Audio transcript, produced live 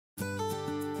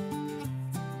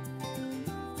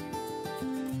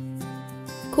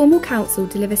Cornwall Council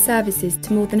delivers services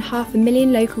to more than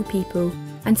 500,000 local people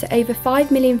and to over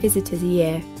 5 million visitors a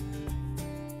year.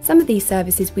 Some of these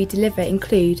services we deliver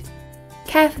include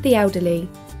care for the elderly,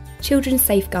 children's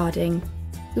safeguarding,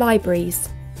 libraries,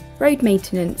 road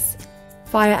maintenance,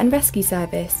 fire and rescue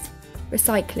service,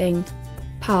 recycling,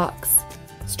 parks,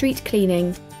 street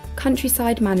cleaning,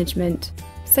 countryside management,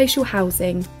 social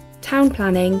housing, town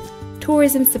planning,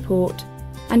 tourism support,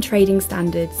 and trading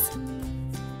standards.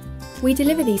 We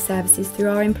deliver these services through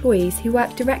our employees who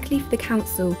work directly for the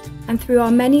Council and through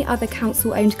our many other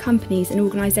Council-owned companies and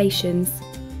organisations.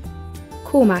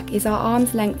 Cormac is our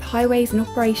arm's-length highways and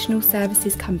operational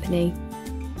services company.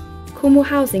 Cornwall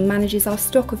Housing manages our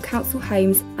stock of council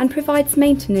homes and provides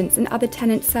maintenance and other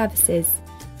tenant services.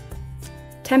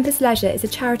 Tempest Leisure is a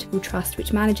charitable trust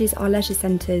which manages our leisure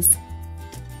centres.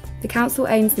 The Council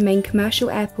owns the main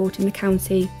commercial airport in the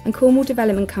county, and Cornwall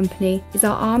Development Company is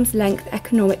our arm's-length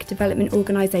economic development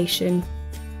organisation.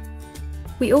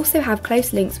 We also have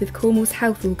close links with Cornwall's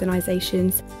health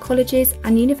organisations, colleges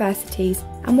and universities,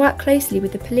 and work closely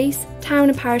with the police, town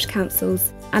and parish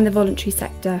councils and the voluntary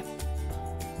sector.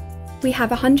 We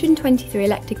have 123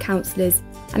 elected councillors,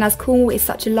 and as Cornwall is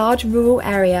such a large rural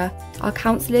area, our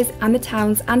councillors and the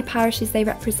towns and parishes they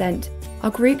represent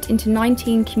are grouped into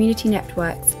 19 community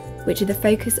networks, which are the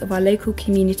focus of our local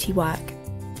community work.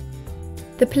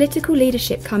 The political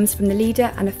leadership comes from the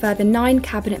leader and a further 9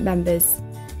 cabinet members.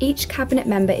 Each cabinet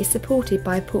member is supported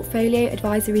by a portfolio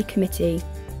advisory committee,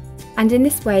 and in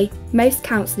this way most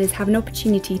councillors have an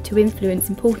opportunity to influence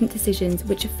important decisions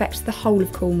which affect the whole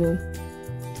of Cornwall.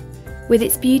 With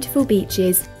its beautiful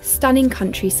beaches, stunning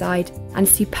countryside and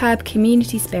superb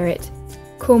community spirit,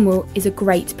 Cornwall is a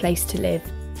great place to live.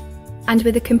 And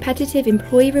with a competitive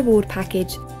employee reward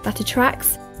package that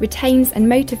attracts, retains and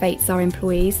motivates our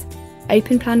employees,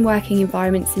 open plan working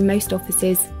environments in most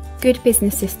offices, good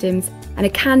business systems and a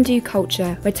can-do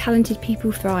culture where talented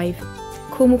people thrive,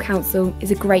 Cornwall Council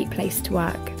is a great place to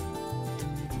work.